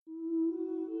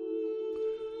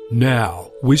Now,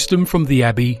 wisdom from the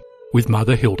Abbey with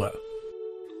Mother Hilda.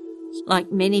 Like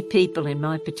many people in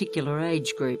my particular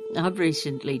age group, I've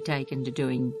recently taken to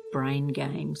doing brain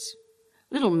games.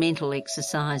 Little mental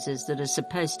exercises that are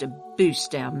supposed to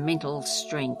boost our mental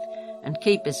strength and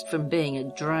keep us from being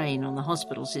a drain on the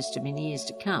hospital system in years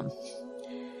to come.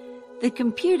 The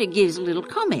computer gives little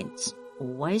comments,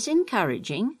 always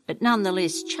encouraging, but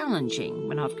nonetheless challenging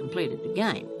when I've completed the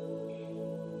game.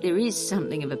 There is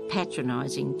something of a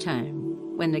patronising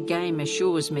tone when the game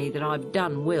assures me that I've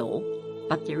done well,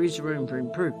 but there is room for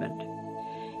improvement.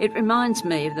 It reminds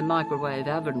me of the microwave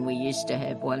oven we used to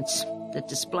have once that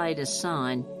displayed a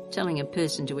sign telling a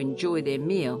person to enjoy their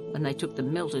meal when they took the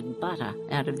melted butter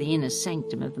out of the inner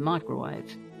sanctum of the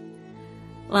microwave.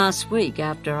 Last week,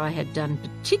 after I had done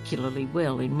particularly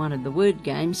well in one of the word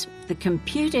games, the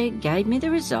computer gave me the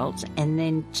results and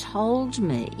then told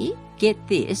me, get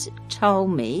this,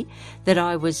 told me that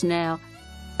I was now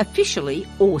officially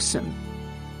awesome.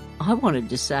 I wanted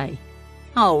to say,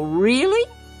 oh,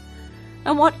 really?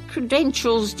 And what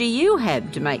credentials do you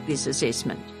have to make this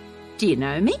assessment? Do you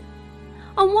know me?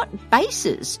 On what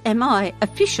basis am I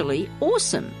officially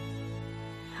awesome?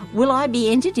 Will I be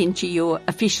entered into your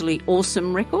officially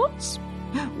awesome records?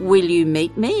 Will you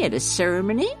meet me at a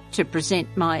ceremony to present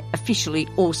my officially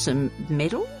awesome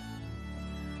medal?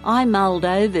 I mulled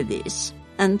over this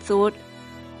and thought,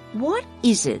 what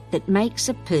is it that makes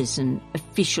a person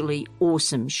officially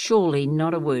awesome? Surely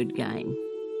not a word game.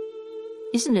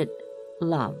 Isn't it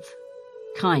love,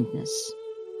 kindness,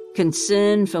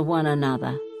 concern for one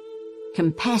another,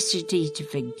 capacity to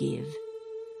forgive,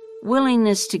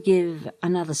 willingness to give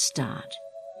another start?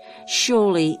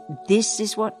 Surely this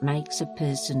is what makes a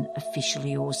person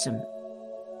officially awesome.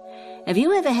 Have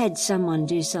you ever had someone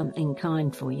do something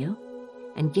kind for you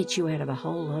and get you out of a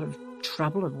whole lot of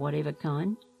trouble of whatever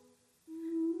kind?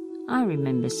 I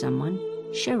remember someone,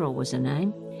 Cheryl was her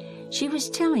name. She was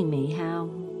telling me how,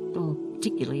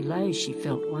 particularly low she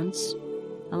felt once.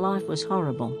 Her life was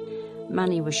horrible.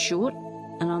 Money was short,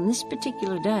 and on this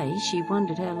particular day she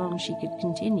wondered how long she could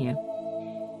continue.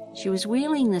 She was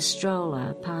wheeling the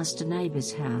stroller past a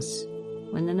neighbour's house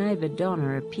when the neighbour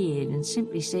Donna appeared and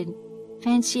simply said,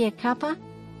 "Fancy a cuppa?"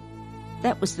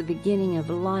 That was the beginning of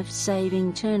a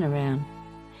life-saving turnaround.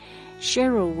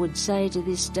 Cheryl would say to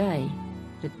this day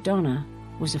that Donna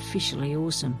was officially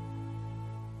awesome.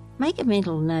 Make a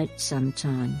mental note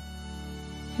sometime.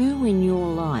 Who in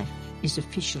your life is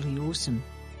officially awesome?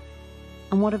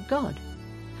 And what of God?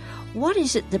 What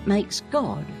is it that makes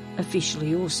God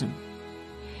officially awesome?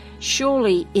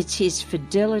 Surely it's His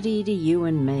fidelity to you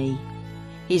and me,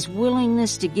 His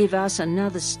willingness to give us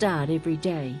another start every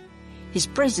day, His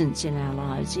presence in our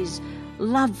lives, His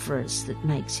love for us that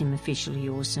makes Him officially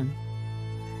awesome.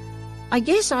 I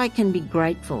guess I can be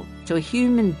grateful to a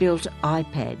human-built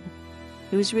iPad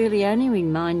who is really only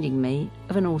reminding me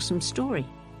of an awesome story.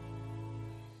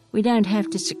 We don't have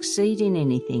to succeed in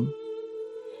anything.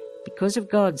 Because of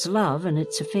God's love and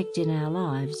its effect in our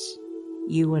lives,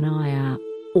 you and I are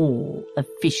all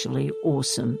officially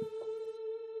awesome.